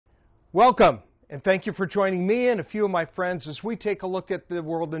Welcome, and thank you for joining me and a few of my friends as we take a look at the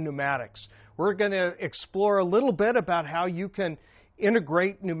world of pneumatics. We're going to explore a little bit about how you can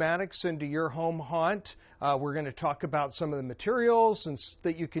integrate pneumatics into your home haunt. We're going to talk about some of the materials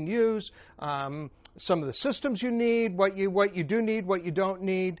that you can use, some of the systems you need, what you do need, what you don't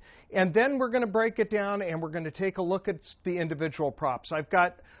need, and then we're going to break it down and we're going to take a look at the individual props. I've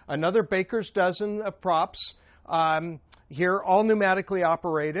got another baker's dozen of props here, all pneumatically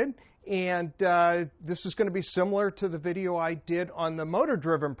operated. And this is going to be similar to the video I did on the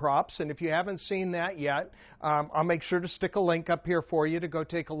motor-driven props. And if you haven't seen that yet, I'll make sure to stick a link up here for you to go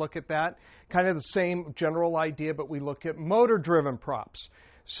take a look at that. Kind of the same general idea, but we look at motor-driven props.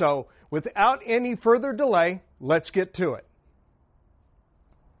 So without any further delay, let's get to it.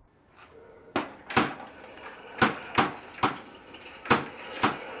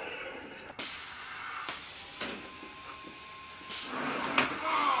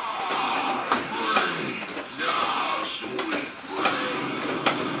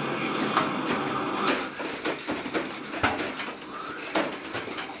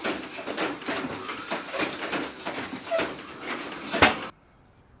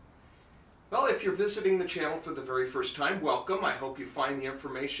 If you're visiting the channel for the very first time, welcome. I hope you find the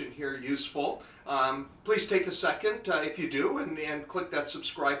information here useful. Please take a second if you do and click that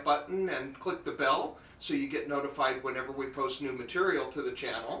subscribe button and click the bell so you get notified whenever we post new material to the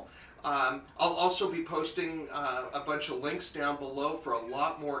channel. I'll also be posting a bunch of links down below for a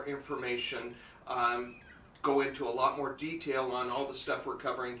lot more information. Go into a lot more detail on all the stuff we're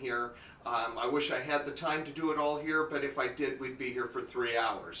covering here. I wish I had the time to do it all here, but if I did, we'd be here for 3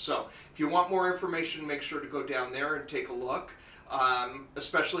 hours. So if you want more information, make sure to go down there and take a look,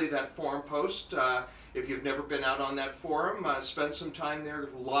 especially that forum post. If you've never been out on that forum, spend some time there.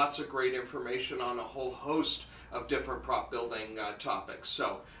 Lots of great information on a whole host of different prop building topics.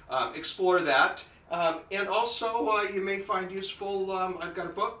 So explore that. And also, you may find useful, I've got a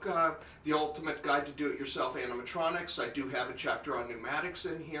book, The Ultimate Guide to Do-It-Yourself Animatronics. I do have a chapter on pneumatics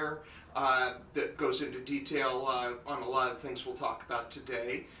in here that goes into detail on a lot of things we'll talk about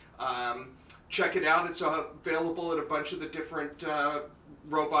today. Check it out. It's available at a bunch of the different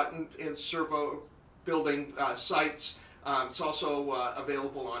robot and servo building sites. It's also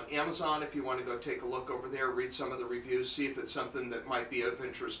available on Amazon if you want to go take a look over there, read some of the reviews, see if it's something that might be of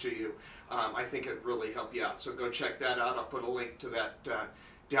interest to you. I think it'd really help you out. So go check that out. I'll put a link to that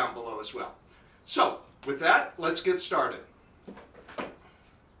down below as well. So with that, let's get started.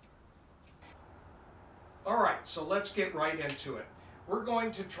 All right, so let's get right into it. We're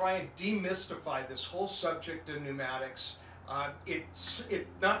going to try and demystify this whole subject of pneumatics. It's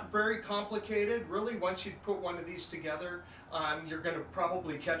not very complicated, really. Once you put one of these together, you're going to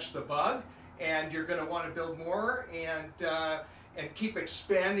probably catch the bug, and you're going to want to build more and keep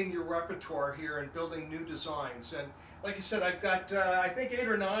expanding your repertoire here and building new designs. And like I said, I've got I think 8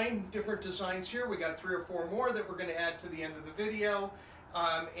 or 9 different designs here. We got 3 or 4 more that we're going to add to the end of the video,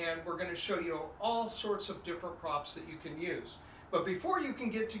 and we're going to show you all sorts of different props that you can use. But before you can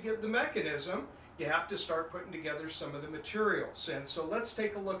get to the mechanism, you have to start putting together some of the materials. And so let's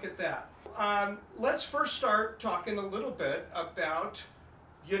take a look at that. Let's first start talking a little bit about,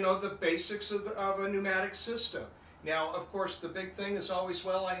 the basics of a pneumatic system. Now, of course, the big thing is always,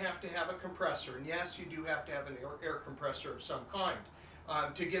 well, I have to have a compressor. And yes, you do have to have an air compressor of some kind.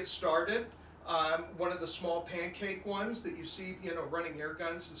 To get started, one of the small pancake ones that you see, running air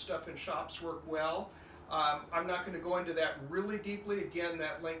guns and stuff in shops work well. I'm not going to go into that really deeply. Again,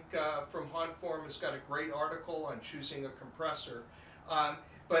 that link from Haunt Forum has got a great article on choosing a compressor.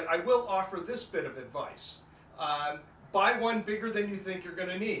 But I will offer this bit of advice. Buy one bigger than you think you're going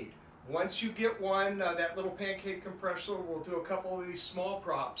to need. Once you get one, that little pancake compressor will do a couple of these small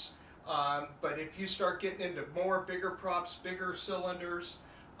props. But if you start getting into bigger props, bigger cylinders,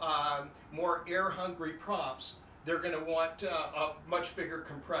 more air-hungry props, they're going to want a much bigger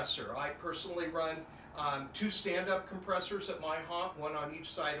compressor. I personally run 2 stand-up compressors at my haunt, one on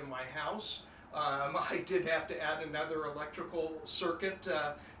each side of my house. I did have to add another electrical circuit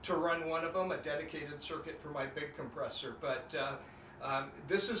to run one of them, a dedicated circuit for my big compressor. But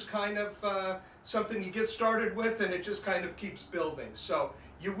this is kind of something you get started with, and it just kind of keeps building. So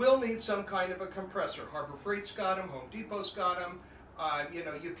you will need some kind of a compressor. Harbor Freight's got them, Home Depot's got them.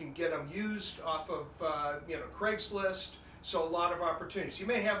 You can get them used off of Craigslist. So a lot of opportunities. You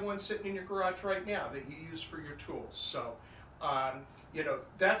may have one sitting in your garage right now that you use for your tools. So,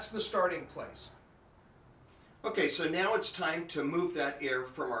 that's the starting place. Okay, so now it's time to move that air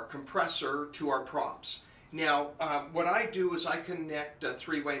from our compressor to our props. Now, what I do is I connect a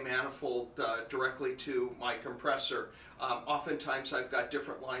three-way manifold directly to my compressor. Oftentimes I've got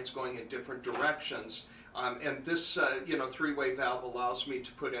different lines going in different directions, and this three-way valve allows me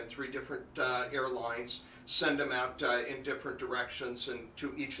to put in three different air lines, send them out in different directions and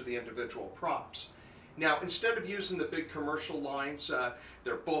to each of the individual props. Now, instead of using the big commercial lines,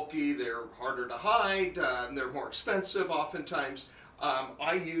 they're bulky, they're harder to hide, and they're more expensive oftentimes.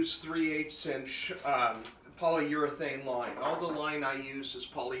 I use 3/8 inch polyurethane line. All the line I use is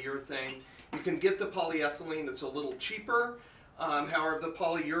polyurethane. You can get the polyethylene, it's a little cheaper. However, the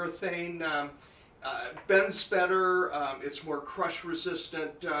polyurethane bends better, it's more crush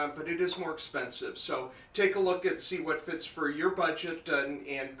resistant, but it is more expensive. So take a look at, see what fits for your budget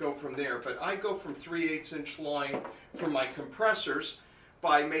and go from there. But I go from 3/8 inch line for my compressors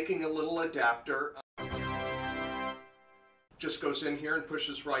by making a little adapter. Just goes in here and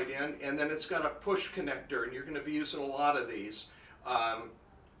pushes right in, and then it's got a push connector, and you're going to be using a lot of these.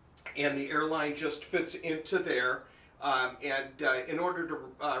 And the air line just fits into there. In order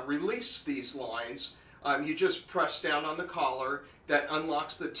to release these lines, you just press down on the collar. That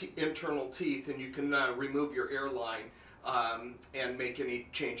unlocks the internal teeth, and you can remove your air line and make any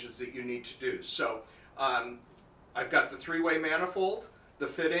changes that you need to do. So I've got the three-way manifold, the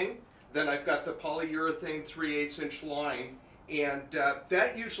fitting, then I've got the polyurethane 3/8 inch line, and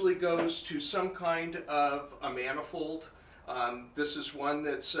that usually goes to some kind of a manifold. This is one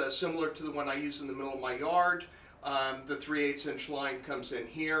that's similar to the one I use in the middle of my yard. The 3/8 inch line comes in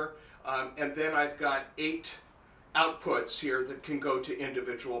here, and then I've got 8 outputs here that can go to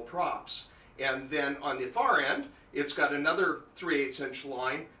individual props. And then on the far end, it's got another 3/8 inch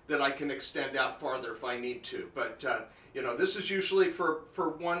line that I can extend out farther if I need to. But this is usually for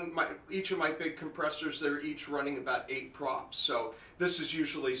each of my big compressors. They're each running about 8 props, so this is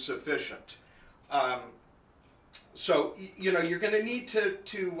usually sufficient. So you're going to need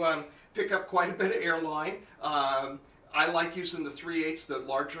to pick up quite a bit of air line. I like using the 3/8, the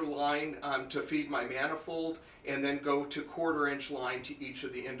larger line, to feed my manifold, and then go to 1/4 inch line to each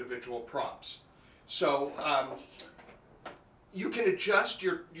of the individual props. So you can adjust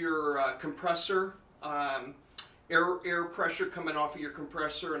your compressor air pressure coming off of your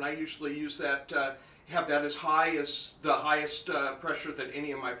compressor, and I usually use that, have that as high as the highest pressure that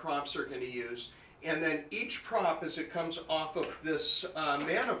any of my props are going to use. And then each prop, as it comes off of this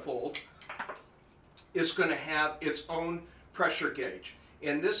manifold, is going to have its own pressure gauge.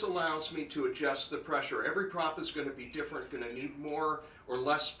 And this allows me to adjust the pressure. Every prop is going to be different, going to need more or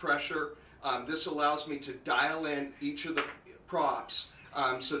less pressure. This allows me to dial in each of the props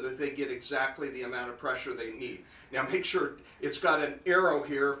so that they get exactly the amount of pressure they need. Now make sure it's got an arrow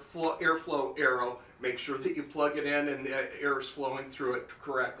here, airflow arrow. Make sure that you plug it in and the air is flowing through it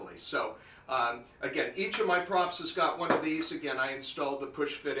correctly. So again, each of my props has got one of these. Again, I installed the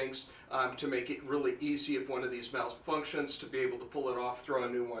push fittings to make it really easy if one of these malfunctions to be able to pull it off, throw a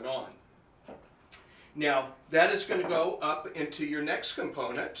new one on. Now that is going to go up into your next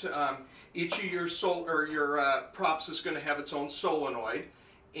component. Each of your props is going to have its own solenoid,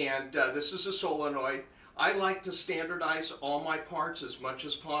 and this is a solenoid. I like to standardize all my parts as much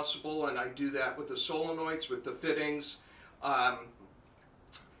as possible, and I do that with the solenoids, with the fittings.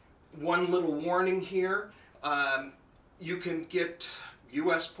 One little warning here, you can get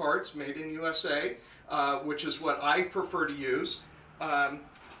US parts, made in USA, which is what I prefer to use,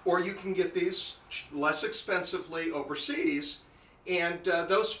 or you can get these less expensively overseas, and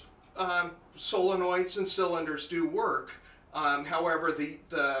those solenoids and cylinders do work. However, the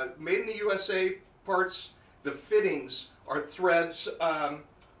made in the USA parts, the fittings are threads,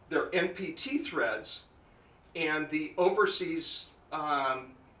 they're NPT threads, and the overseas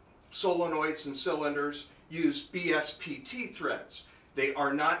solenoids and cylinders use BSPT threads. They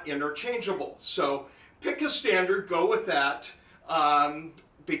are not interchangeable. So pick a standard, go with that,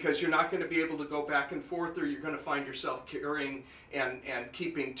 because you're not going to be able to go back and forth, or you're going to find yourself carrying and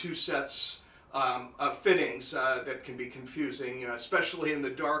keeping 2 sets of fittings that can be confusing, especially in the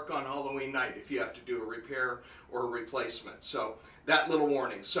dark on Halloween night if you have to do a repair or a replacement. So that little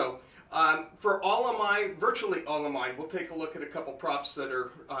warning. So for all of mine, virtually all of mine, we'll take a look at a couple props that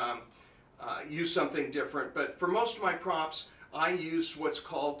are use something different. But for most of my props, I use what's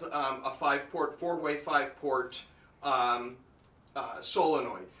called a 5-port, 4-way 5-port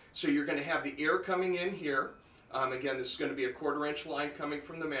solenoid. So you're going to have the air coming in here. Again, this is going to be a 1/4 inch line coming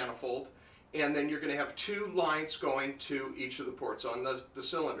from the manifold. And then you're going to have 2 lines going to each of the ports on the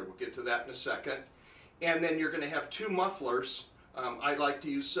cylinder. We'll get to that in a second. And then you're going to have 2 mufflers. I like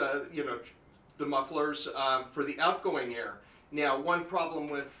to use the mufflers for the outgoing air. Now, one problem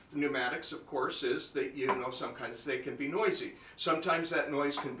with pneumatics, of course, is that, you know, sometimes they can be noisy. Sometimes that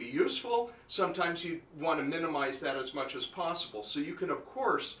noise can be useful. Sometimes you want to minimize that as much as possible. So you can, of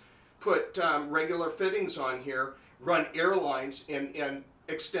course, put regular fittings on here, run air lines, and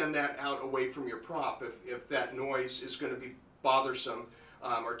extend that out away from your prop if that noise is going to be bothersome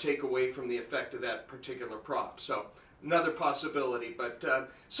or take away from the effect of that particular prop. So another possibility, but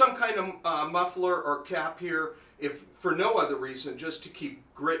some kind of muffler or cap here, if for no other reason, just to keep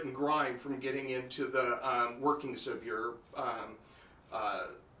grit and grime from getting into the workings of your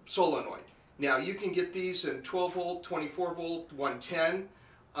solenoid. Now you can get these in 12 volt, 24 volt, 110.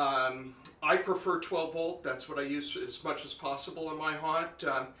 I prefer 12 volt. That's what I use as much as possible in my haunt.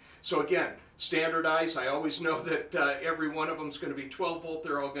 So again, standardize. I always know that every one of them is going to be 12 volt.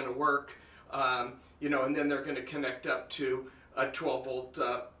 They're all going to work. You know, and then they're going to connect up to a 12 volt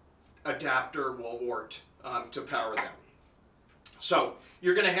adapter wall wart to power them. So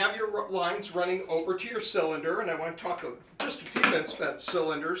you're going to have your lines running over to your cylinder, and I want to talk just a few minutes about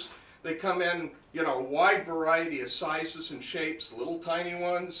cylinders. They come in, you know, a wide variety of sizes and shapes, little tiny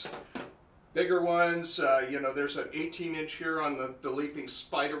ones, bigger ones. You know, there's an 18-inch here on the Leaping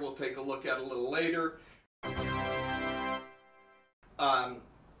Spider we'll take a look at a little later.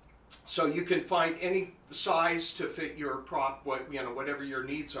 So you can find any size to fit your prop, whatever your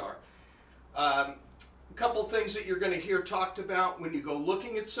needs are. A couple things that you're going to hear talked about when you go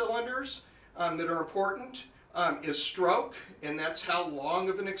looking at cylinders that are important is stroke, and that's how long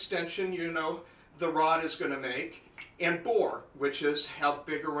of an extension, you know, the rod is going to make, and bore, which is how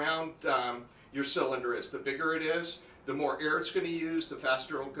big around your cylinder is. The bigger it is, the more air it's going to use, the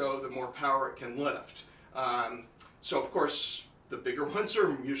faster it'll go, the more power it can lift. So of course, the bigger ones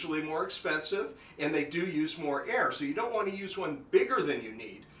are usually more expensive, and they do use more air. So you don't want to use one bigger than you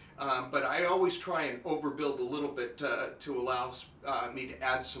need. But I always try and overbuild a little bit to allow me to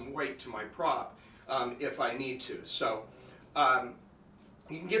add some weight to my prop if I need to. So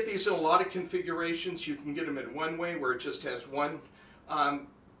you can get these in a lot of configurations. You can get them in one way where it just has one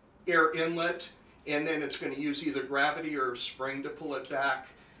air inlet, and then it's going to use either gravity or spring to pull it back.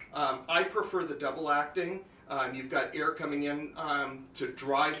 I prefer the double acting. You've got air coming in to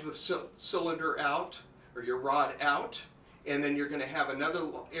drive the cylinder out, or your rod out, and then you're going to have another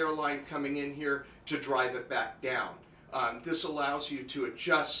air line coming in here to drive it back down. This allows you to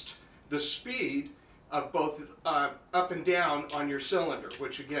adjust the speed of both up and down on your cylinder,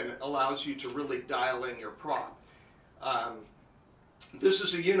 which again allows you to really dial in your prop. This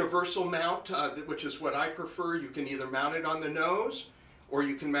is a universal mount, which is what I prefer. You can either mount it on the nose, or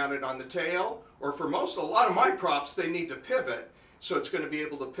you can mount it on the tail, or for a lot of my props, they need to pivot, so it's going to be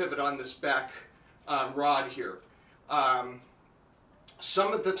able to pivot on this back rod here.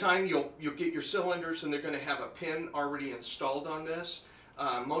 Some of the time you'll get your cylinders and they're going to have a pin already installed on this.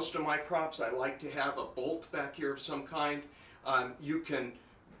 Most of my props, I like to have a bolt back here of some kind.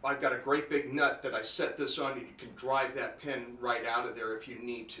 I've got a great big nut that I set this on, and you can drive that pin right out of there if you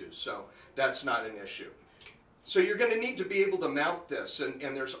need to, so that's not an issue. So you're going to need to be able to mount this, and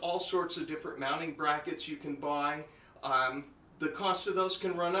there's all sorts of different mounting brackets you can buy. The cost of those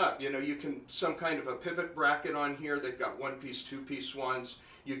can run up. You know, you can, some kind of a pivot bracket on here. They've got one-piece, two-piece ones.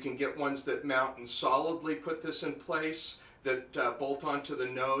 You can get ones that mount and solidly put this in place, that bolt onto the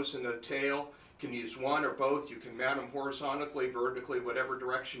nose and the tail. You can use one or both. You can mount them horizontally, vertically, whatever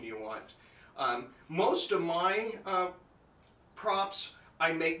direction you want. Most of my props,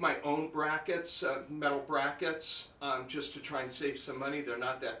 I make my own brackets, metal brackets, just to try and save some money. They're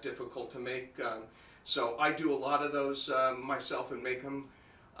not that difficult to make. So I do a lot of those myself and make them.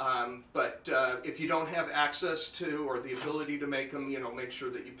 But if you don't have access to or the ability to make them, you know, make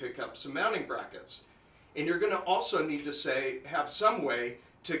sure that you pick up some mounting brackets. And you're going to also need to have some way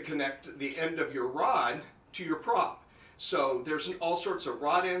to connect the end of your rod to your prop. So there's all sorts of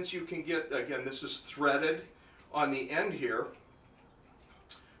rod ends you can get. Again, this is threaded on the end here.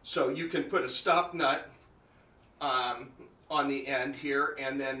 So you can put a stop nut on the end here,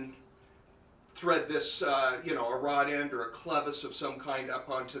 and then thread this, you know, a rod end or a clevis of some kind up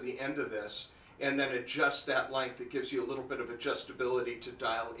onto the end of this, and then adjust that length. It gives you a little bit of adjustability to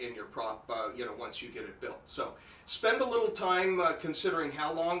dial in your prop, you know, once you get it built. So spend a little time considering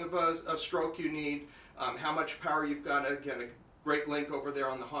how long of a stroke you need, how much power you've got. Again, a great link over there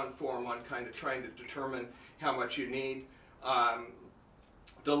on the Haunt forum on kind of trying to determine how much you need.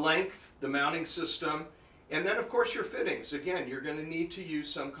 The length, the mounting system, and then of course your fittings. Again, you're going to need to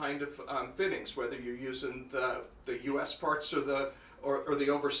use some kind of fittings, whether you're using the US parts or the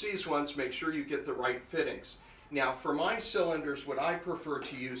overseas ones. Make sure you get the right fittings. Now for my cylinders, what I prefer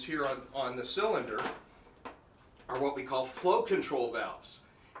to use here on the cylinder are what we call flow control valves.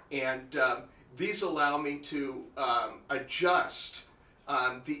 And these allow me to adjust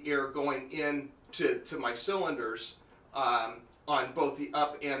the air going in to my cylinders on both the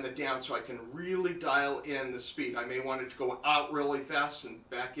up and the down, so I can really dial in the speed. I may want it to go out really fast and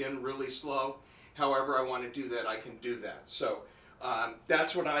back in really slow. However I want to do that, I can do that. So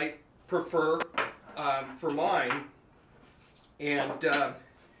that's what I prefer for mine. And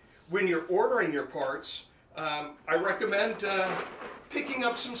when you're ordering your parts, I recommend picking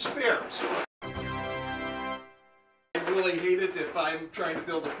up some spares. I really hate it if I'm trying to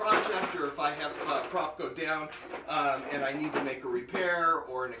build a project, or if I have a prop go down and I need to make a repair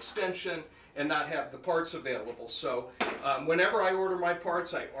or an extension and not have the parts available. So whenever I order my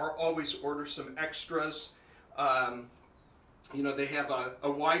parts, I always order some extras. You know, they have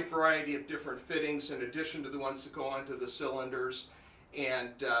a wide variety of different fittings in addition to the ones that go onto the cylinders. And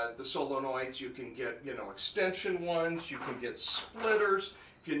the solenoids, you can get, you know, extension ones, you can get splitters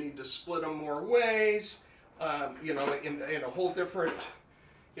if you need to split them more ways. You know, in a whole different,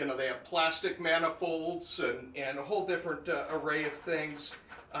 you know, they have plastic manifolds and a whole different array of things.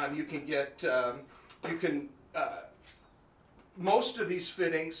 You can get, most of these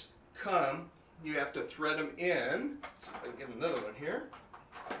fittings come, you have to thread them in. See if I can get another one here.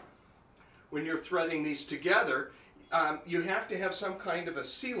 When you're threading these together, you have to have some kind of a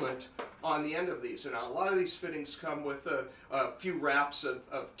sealant on the end of these. And a lot of these fittings come with a few wraps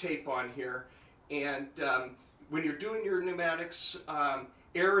of tape on here. And when you're doing your pneumatics,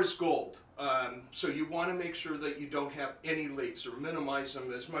 air is gold. So you want to make sure that you don't have any leaks, or minimize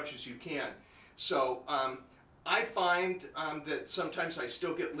them as much as you can. So I find that sometimes I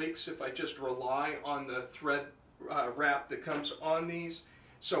still get leaks if I just rely on the thread wrap that comes on these.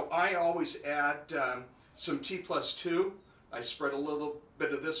 So I always add some T+2. I spread a little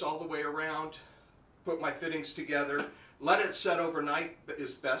bit of this all the way around, put my fittings together, let it set overnight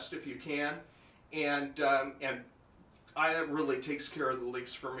is best if you can, and that really takes care of the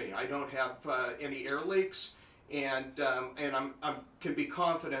leaks for me. I don't have any air leaks, and I can be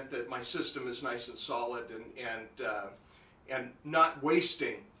confident that my system is nice and solid and not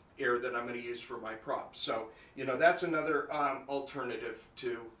wasting air that I'm going to use for my props. So, you know, that's another alternative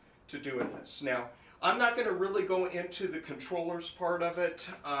to doing this. Now, I'm not going to really go into the controllers part of it.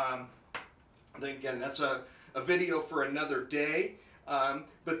 Again, that's a video for another day.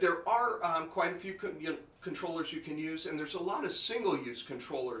 But there are quite a few controllers you can use, and there's a lot of single-use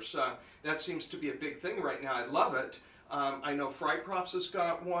controllers. That seems to be a big thing right now. I love it. I know Fright Props has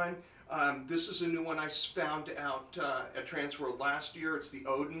got one. This is a new one I found out at Transworld last year. It's the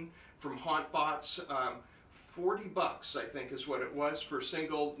Odin from HauntBots. $40, I think, is what it was for a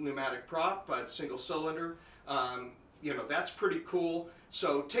single pneumatic prop, but single cylinder. You know, that's pretty cool.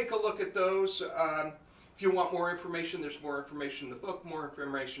 So take a look at those. If you want more information, there's more information in the book, more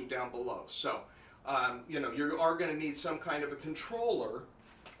information down below. So, you know, you are going to need some kind of a controller.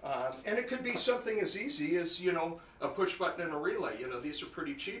 And it could be something as easy as, you know, a push button and a relay. You know, these are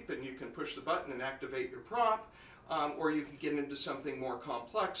pretty cheap, and you can push the button and activate your prop. Or you can get into something more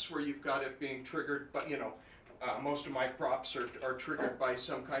complex where you've got it being triggered, but, you know, most of my props are triggered by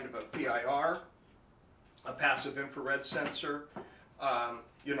some kind of a PIR, a passive infrared sensor.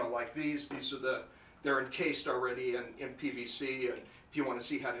 You know, like these are they're encased already in PVC, and if you want to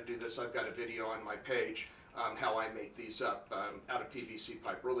see how to do this, I've got a video on my page, how I make these up out of PVC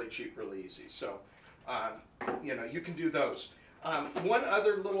pipe. Really cheap, really easy. So, you know, you can do those. One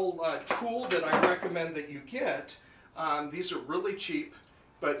other little tool that I recommend that you get, these are really cheap,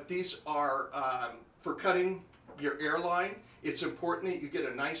 but these are for cutting your airline. It's important that you get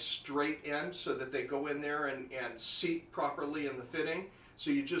a nice straight end so that they go in there and seat properly in the fitting. So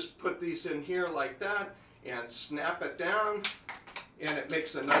you just put these in here like that and snap it down, and it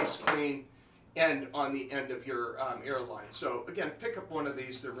makes a nice clean end on the end of your airline. So again, pick up one of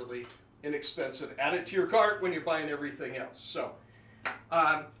these. They're really inexpensive. Add it to your cart when you're buying everything else. So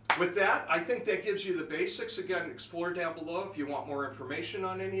with that, I think that gives you the basics. Again, explore down below if you want more information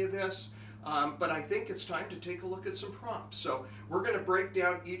on any of this. But I think it's time to take a look at some props. So we're going to break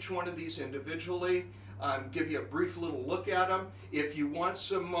down each one of these individually, give you a brief little look at them. If you want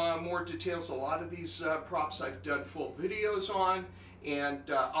some more details, a lot of these props I've done full videos on, and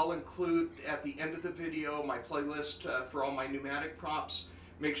I'll include at the end of the video my playlist for all my pneumatic props.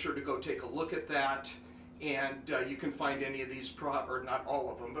 Make sure to go take a look at that, and you can find any of these or not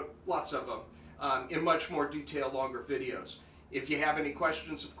all of them, but lots of them in much more detail, longer videos. If you have any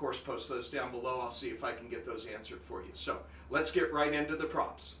questions, of course, post those down below. I'll see if I can get those answered for you. So let's get right into the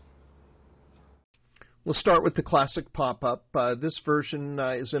props. We'll start with the classic pop-up. This version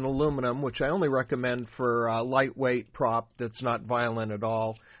is in aluminum, which I only recommend for a lightweight prop that's not violent at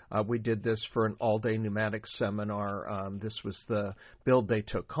all. We did this for an all-day pneumatics seminar. This was the build they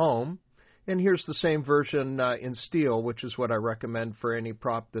took home. And here's the same version in steel, which is what I recommend for any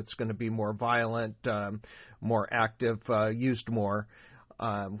prop that's going to be more violent, more active, used more,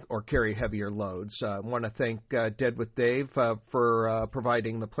 or carry heavier loads. I want to thank Dead with Dave for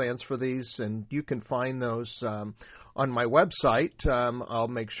providing the plans for these, and you can find those on my website. I'll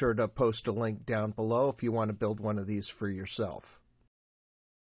make sure to post a link down below if you want to build one of these for yourself.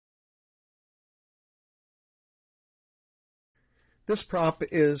 This prop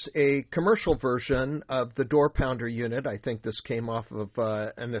is a commercial version of the door pounder unit. I think this came off of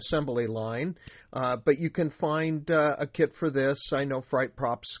an assembly line, but you can find a kit for this. I know Fright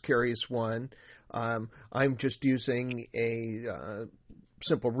Props carries one. I'm just using a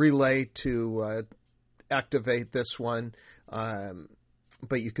simple relay to activate this one,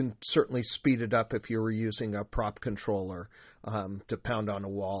 but you can certainly speed it up if you were using a prop controller to pound on a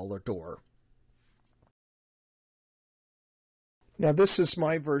wall or door. Now this is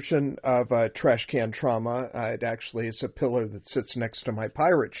my version of trash can trauma. It actually is a pillar that sits next to my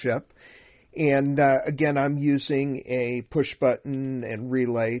pirate ship. And again, I'm using a push button and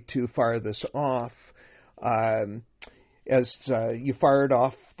relay to fire this off. As you fire it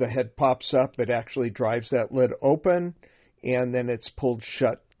off, the head pops up. It actually drives that lid open, and then it's pulled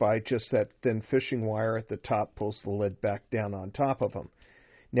shut by just that thin fishing wire at the top, pulls the lid back down on top of them.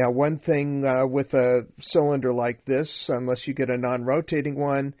 Now, one thing with a cylinder like this, unless you get a non-rotating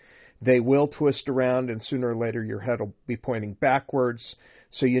one, they will twist around, and sooner or later your head will be pointing backwards.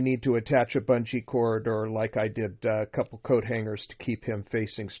 So you need to attach a bungee cord, or like I did, a couple coat hangers to keep him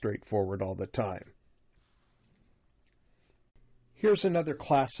facing straight forward all the time. Here's another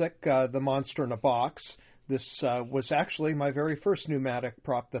classic, the Monster in a Box. This was actually my very first pneumatic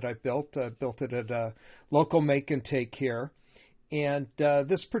prop that I built. Built it at a local make and take here. And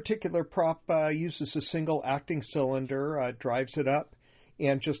this particular prop uses a single acting cylinder, drives it up,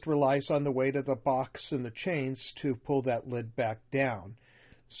 and just relies on the weight of the box and the chains to pull that lid back down.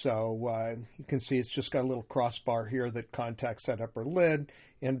 So you can see it's just got a little crossbar here that contacts that upper lid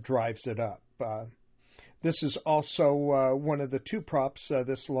and drives it up. This is also one of the two props,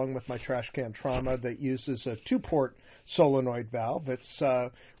 this along with my trash can trauma, that uses a 2-port solenoid valve. It's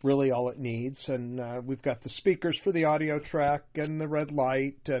really all it needs. And we've got the speakers for the audio track and the red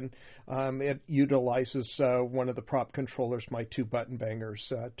light, and it utilizes one of the prop controllers, my 2 button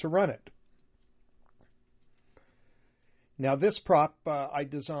bangers, to run it. Now this prop I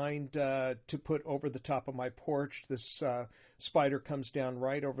designed to put over the top of my porch. This spider comes down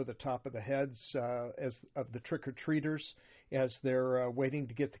right over the top of the heads of the trick-or-treaters. As they're waiting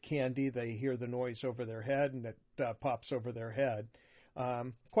to get the candy, they hear the noise over their head, and it pops over their head.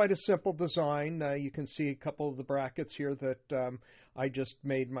 Quite a simple design. You can see a couple of the brackets here that I just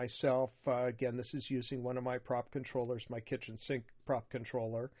made myself. Again, this is using one of my prop controllers, my kitchen sink prop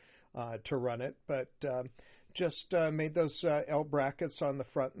controller, to run it. But just made those L brackets on the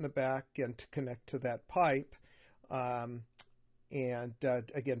front and the back and to connect to that pipe. And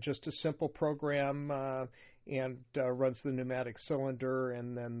again, just a simple program and runs the pneumatic cylinder,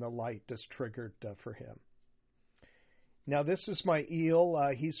 and then the light is triggered for him. Now this is my eel.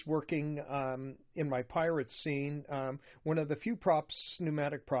 He's working in my pirate scene. One of the few props,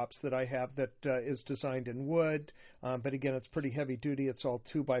 pneumatic props that I have that is designed in wood, but again it's pretty heavy duty. It's all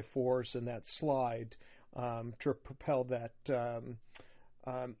 2x4s and that slide to propel that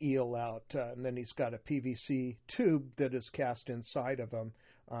eel out. And then he's got a PVC tube that is cast inside of him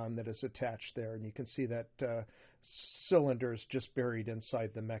that is attached there. And you can see that cylinder is just buried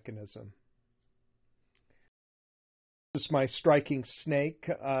inside the mechanism. This is my striking snake.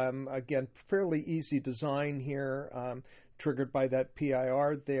 Again, fairly easy design here, triggered by that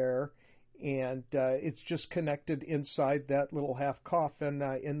PIR there. And it's just connected inside that little half coffin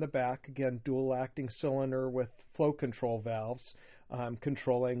in the back. Again, dual acting cylinder with flow control valves,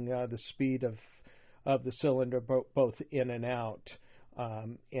 controlling the speed of the cylinder both in and out.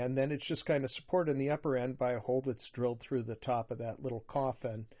 And then it's just kind of supported in the upper end by a hole that's drilled through the top of that little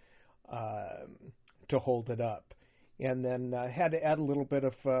coffin to hold it up. And then had to add a little bit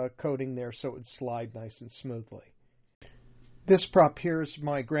of coating there so it would slide nice and smoothly. This prop here is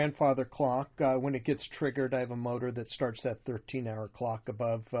my grandfather clock. When it gets triggered, I have a motor that starts that 13-hour clock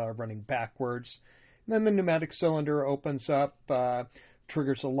above running backwards. And then the pneumatic cylinder opens up,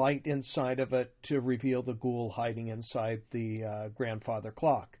 triggers a light inside of it to reveal the ghoul hiding inside the grandfather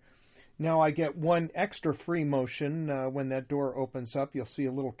clock. Now I get one extra free motion when that door opens up. You'll see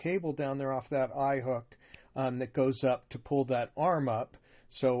a little cable down there off that eye hook that goes up to pull that arm up.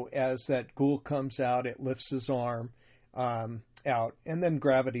 So as that ghoul comes out, it lifts his arm out, and then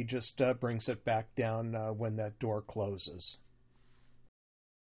gravity just brings it back down when that door closes.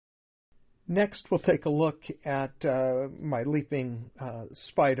 Next, we'll take a look at my leaping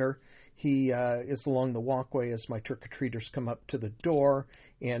spider. He is along the walkway as my trick-or-treaters come up to the door,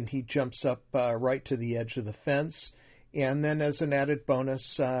 and he jumps up right to the edge of the fence. And then as an added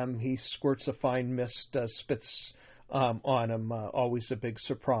bonus, he squirts a fine mist, spits on him, always a big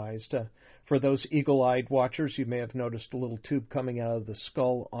surprise. For those eagle-eyed watchers, you may have noticed a little tube coming out of the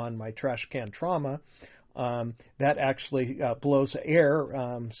skull on my trash can trauma. That actually blows air,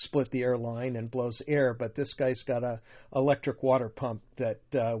 split the air line and blows air, but this guy's got a electric water pump that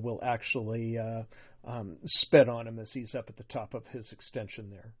will actually spit on him as he's up at the top of his extension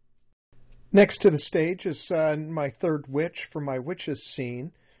there. Next to the stage is my third witch for my witches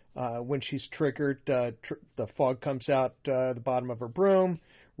scene. When she's triggered, the fog comes out the bottom of her broom,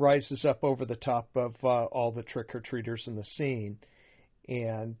 rises up over the top of all the trick-or-treaters in the scene.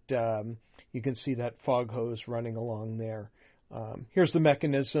 And you can see that fog hose running along there. Here's the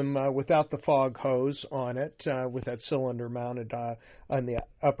mechanism without the fog hose on it, with that cylinder mounted on the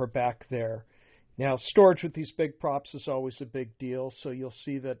upper back there. Now, storage with these big props is always a big deal, so you'll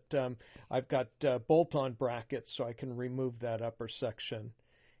see that I've got bolt-on brackets so I can remove that upper section.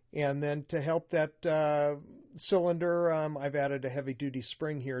 And then to help that cylinder, I've added a heavy-duty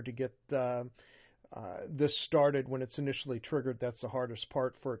spring here to get this started. When it's initially triggered, that's the hardest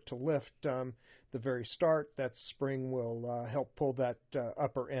part for it to lift. The very start, that spring will help pull that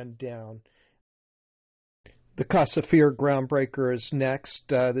upper end down. The Cassafir Groundbreaker is next.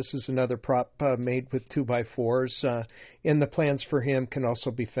 This is another prop made with 2x4s, and the plans for him can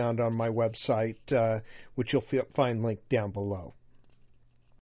also be found on my website, which you'll find linked down below.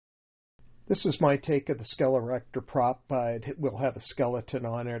 This is my take of the Skelerector prop. It will have a skeleton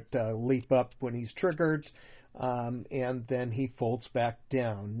on it, leap up when he's triggered, and then he folds back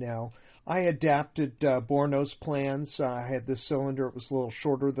down. Now, I adapted Borno's plans. I had this cylinder. It was a little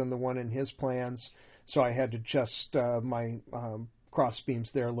shorter than the one in his plans, so I had to adjust my cross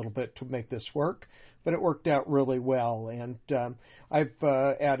beams there a little bit to make this work, but it worked out really well. And I've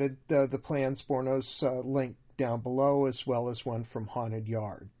added the plans, Borno's link down below, as well as one from Haunted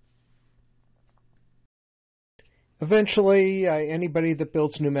Yard. Eventually, anybody that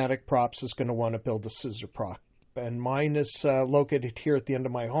builds pneumatic props is going to want to build a scissor prop. And mine is located here at the end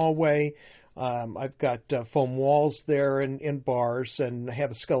of my hallway. I've got foam walls there and bars, and I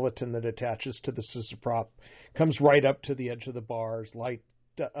have a skeleton that attaches to the scissor prop. Comes right up to the edge of the bars. Light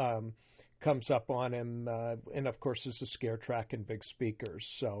comes up on him, and of course there's a scare track and big speakers.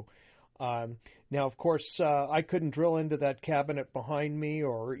 So now, of course, I couldn't drill into that cabinet behind me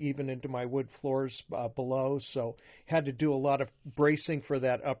or even into my wood floors below, so had to do a lot of bracing for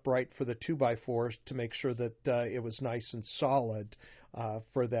that upright for the 2x4s to make sure that it was nice and solid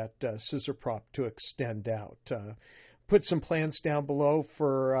for that scissor prop to extend out. Put some plans down below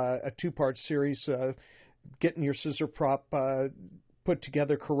for a two-part series, getting your scissor prop put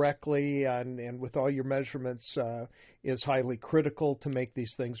together correctly and with all your measurements is highly critical to make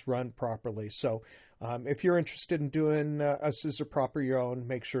these things run properly. So if you're interested in doing a scissor prop of your own,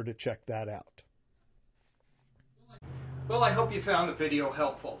 make sure to check that out. Well, I hope you found the video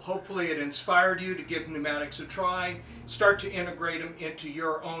helpful. Hopefully it inspired you to give pneumatics a try, start to integrate them into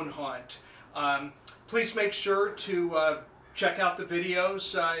your own haunt. Please make sure to check out the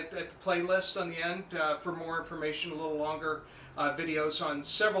videos at the playlist on the end for more information, a little longer videos on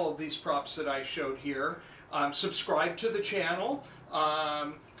several of these props that I showed here. Subscribe to the channel.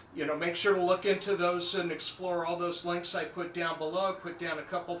 Make sure to look into those and explore all those links I put down below. I put down a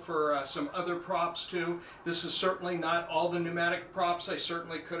couple for some other props too. This is certainly not all the pneumatic props. I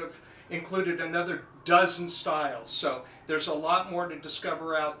certainly could have included another dozen styles. So there's a lot more to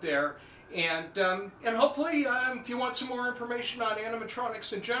discover out there. And hopefully, if you want some more information on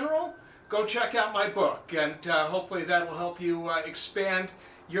animatronics in general, go check out my book, and hopefully that will help you expand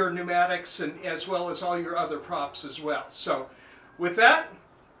your pneumatics and as well as all your other props as well. So with that,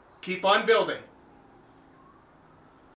 keep on building.